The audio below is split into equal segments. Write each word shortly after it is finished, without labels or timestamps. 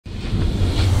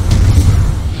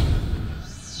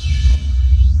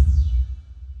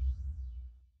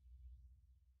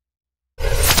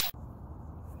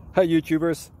Hi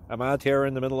YouTubers, I'm out here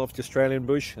in the middle of the Australian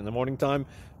bush in the morning time.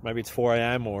 Maybe it's 4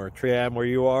 a.m. or 3 a.m. where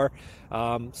you are.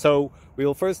 So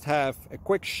we'll first have a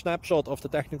quick snapshot of the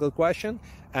technical question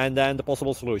and then the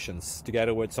possible solutions,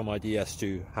 together with some ideas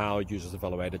to how users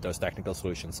evaluated those technical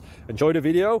solutions. Enjoy the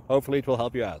video, hopefully it will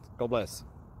help you out. God bless.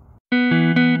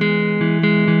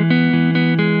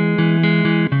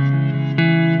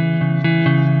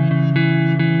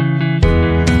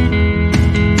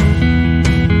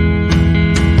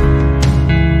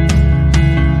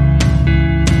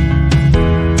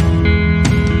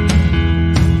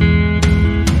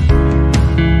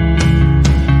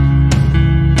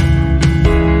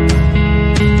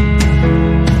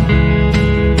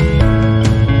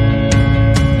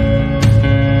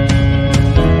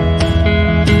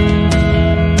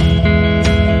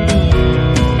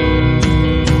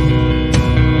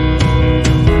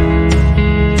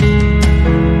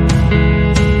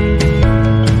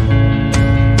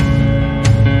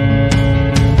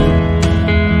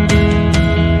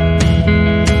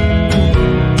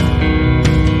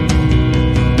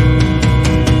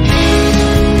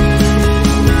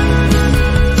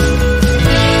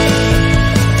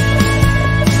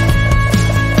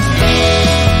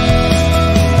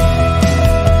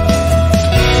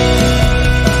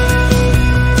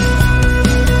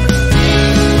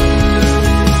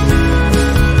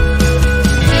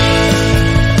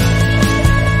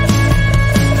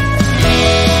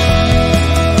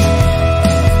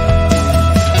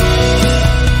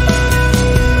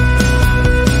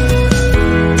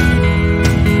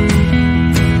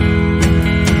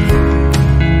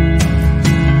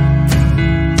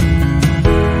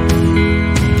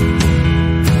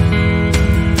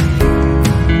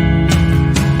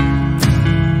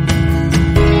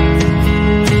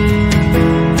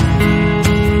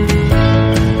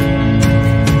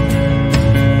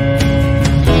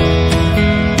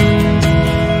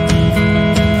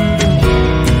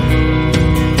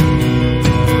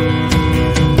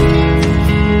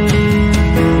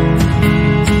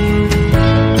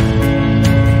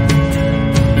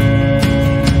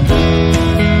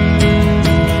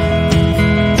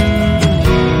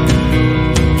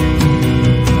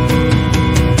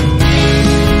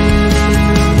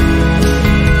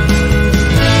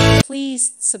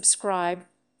 Please subscribe.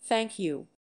 Thank you.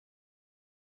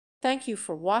 Thank you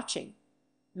for watching.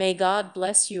 May God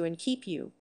bless you and keep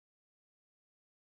you.